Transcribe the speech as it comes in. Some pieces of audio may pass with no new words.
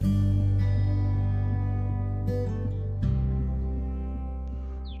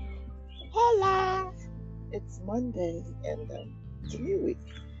Hola! It's Monday and it's a new week.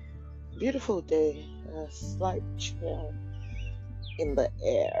 Beautiful day, a slight chill in the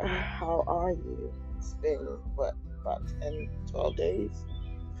air. How are you? It's been, what, about 10, 12 days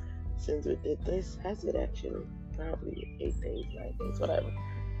since we did this? Has it actually? Probably 8 days, 9 days, whatever.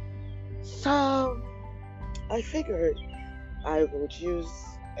 So, I figured I would use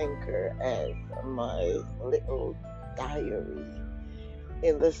Anchor as my little diary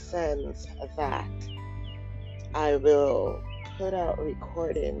in the sense that I will put out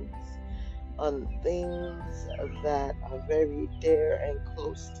recordings on things that are very dear and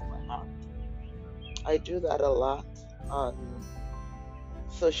close to my heart. I do that a lot on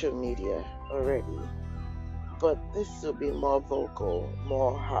social media already, but this will be more vocal,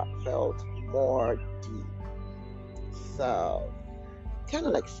 more heartfelt, more deep. So, kind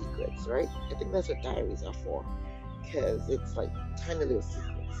of like secrets, right? I think that's what diaries are for, because it's like tiny little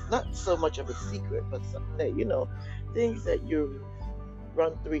secrets. Not so much of a secret, but something that, things that you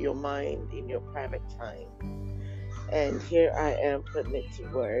run through your mind in your private time. And here I am putting it to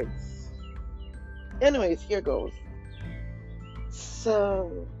words. Anyways, here goes.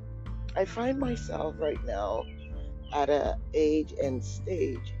 So I find myself right now at a age and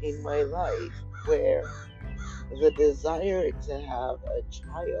stage in my life where the desire to have a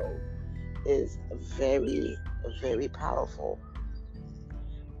child is very, very powerful.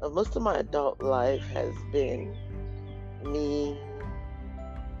 Most of my adult life has been me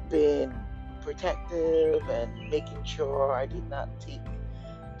being protective and making sure I did not take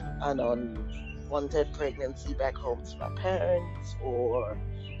an unwanted pregnancy back home to my parents, or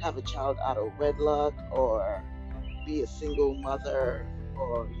have a child out of wedlock, or be a single mother,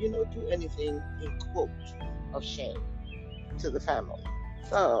 or, do anything in quote of shame to the family.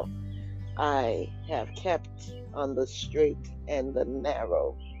 So I have kept on the straight and the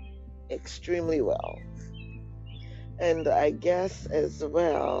narrow extremely well. And I guess as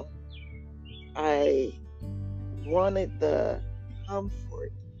well, I wanted the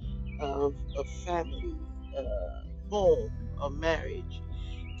comfort of a family, home, a marriage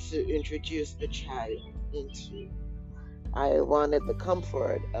to introduce a child into. I wanted the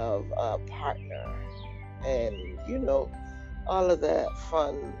comfort of a partner and, all of that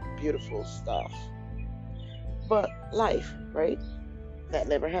fun, beautiful stuff. But life, right? That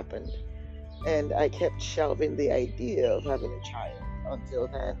never happened. And I kept shelving the idea of having a child until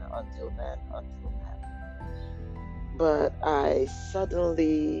then, until then, until then. But I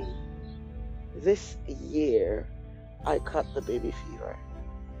suddenly, this year, I cut the baby fever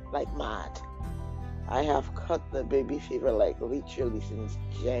like mad. I have cut the baby fever like literally since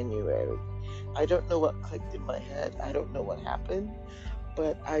January. I don't know what clicked in my head. I don't know what happened,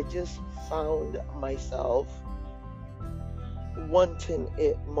 but I just found myself wanting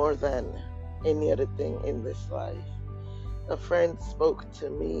it more than any other thing in this life. A friend spoke to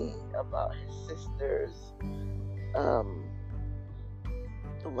me about his sister's, um,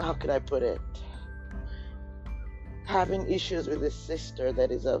 how can I put it? Having issues with his sister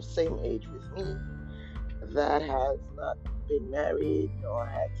that is of same age with me, that has not been married nor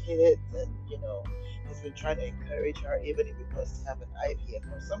had kids, and has been trying to encourage her, even if it was to have an IVF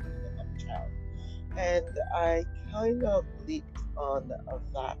or something, to have a child. And I kind of leaped on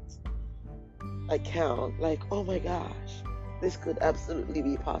that account, like, oh my gosh, this could absolutely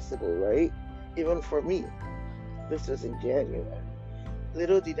be possible, right? Even for me, this was in January.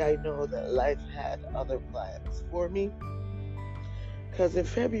 Little did I know that life had other plans for me. Because in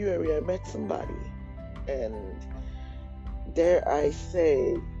February, I met somebody, and dare I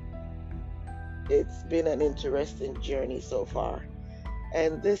say, it's been an interesting journey so far.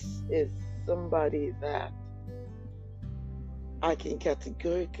 And this is somebody that I can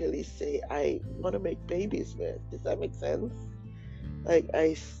categorically say I want to make babies with. Does that make sense? Like,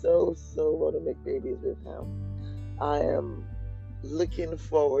 I so want to make babies with him. I am looking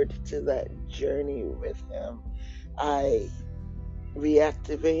forward to that journey with him. I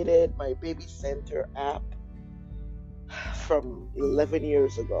reactivated my baby center app from 11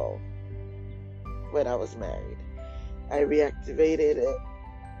 years ago when I was married. I reactivated it,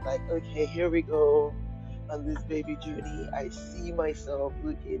 like, okay, here we go on this baby journey. I see myself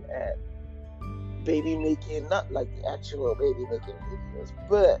looking at baby making, not like the actual baby making videos,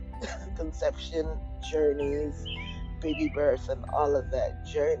 but conception journeys, baby birth, and all of that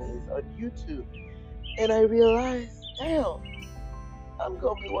journeys on YouTube. And I realized, damn, I'm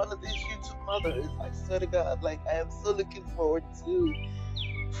gonna be one of these YouTube mothers. I swear to God, like, I am so looking forward to,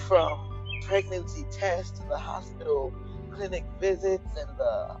 from pregnancy test to the hospital clinic visits and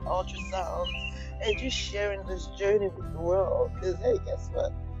the ultrasounds and just sharing this journey with the world. Because, hey, guess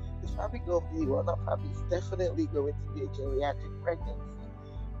what? It's probably going to be, well, not probably, it's definitely going to be a geriatric pregnancy,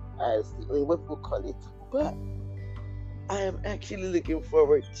 as the Awip will call it. But I am actually looking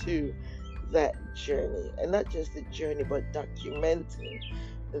forward to that journey, and not just the journey, but documenting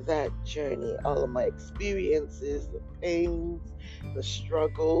that journey, all of my experiences, the pains, the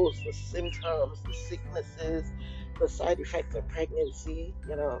struggles, the symptoms, the sicknesses, the side effects of pregnancy,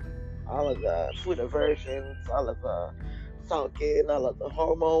 all of the food aversions, all of the sulking, all of the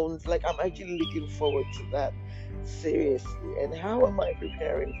hormones. Like, I'm actually looking forward to that seriously. And how am I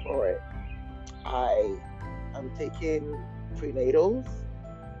preparing for it? I am taking prenatals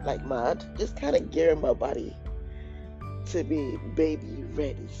like mad, just kind of gearing my body to be baby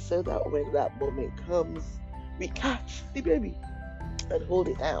ready so that when that moment comes, we catch the baby and hold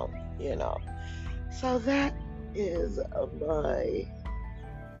it down. So that is my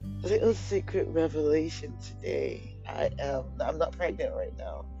little secret revelation today. I'm not pregnant right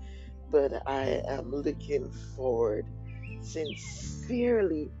now, but I am looking forward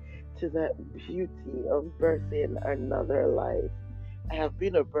sincerely to that beauty of birthing another life. I have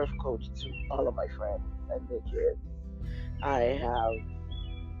been a birth coach to all of my friends and their kids. I have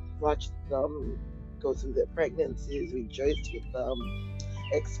watched them go through their pregnancies, rejoiced with them,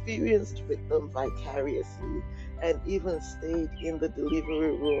 experienced with them vicariously, and even stayed in the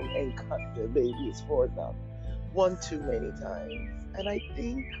delivery room and cut their babies for them one too many times. And I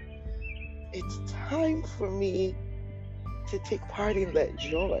think it's time for me to take part in that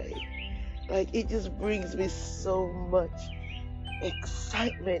joy. Like, it just brings me so much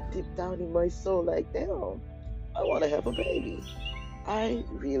excitement deep down in my soul. Like, damn, I want to have a baby. I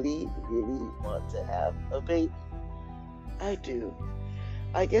really, really want to have a baby. I do.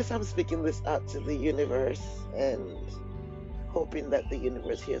 I guess I'm speaking this out to the universe and hoping that the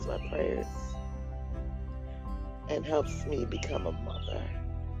universe hears my prayers and helps me become a mother.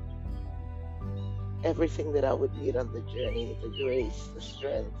 Everything that I would need on the journey, the grace, the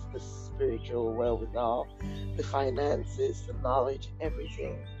strength, the spiritual wherewithal, the finances, the knowledge,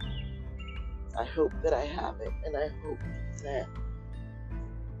 everything. I hope that I have it, and I hope that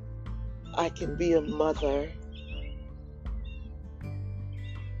I can be a mother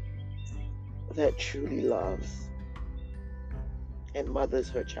that truly loves and mothers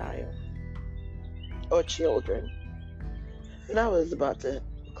her child or children. When I was about to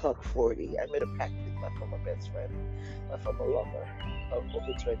clock 40, I made a pact with my former best friend, my former lover of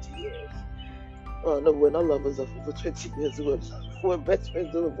over 20 years. Oh no, we're not lovers of over 20 years, we're best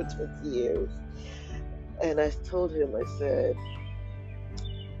friends of over 20 years. And I told him, I said,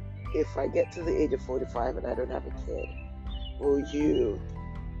 if I get to the age of 45 and I don't have a kid, will you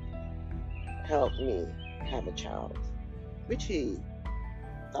help me have a child? Which he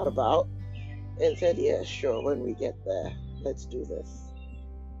thought about and said, yeah, sure, when we get there, let's do this.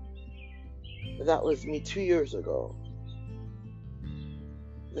 That was me 2 years ago.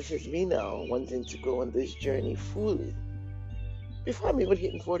 This is me now wanting to go on this journey fully before I'm even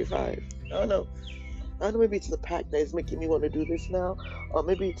hitting 45. I don't know, maybe it's the pack that is making me want to do this now, or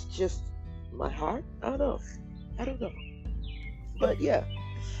maybe it's just my heart. I don't know. But yeah,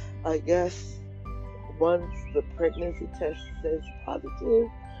 I guess once the pregnancy test says positive,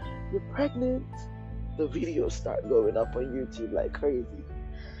 you're pregnant, the videos start going up on YouTube like crazy.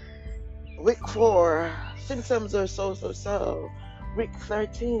 Week 4, symptoms are so. Week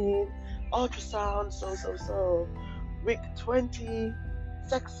 13, ultrasound, so. Week 20,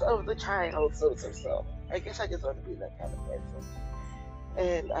 sex of the child, so. I guess I just want to be that kind of person.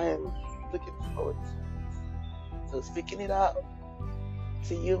 And I am looking forward to it. So, speaking it out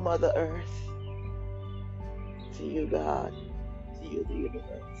to you, Mother Earth, to you, God, to you, the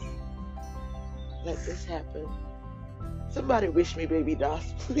universe. Let this happen. Somebody wish me baby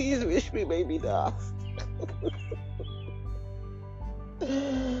dust. Please wish me baby dust.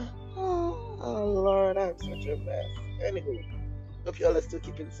 Oh, Lord, I'm such a mess. Anywho, hope y'all are still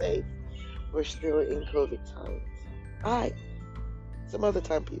keeping safe. We're still in COVID times. Alright, some other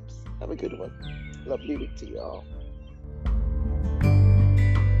time, peeps. Have a good one. Lovely week to y'all.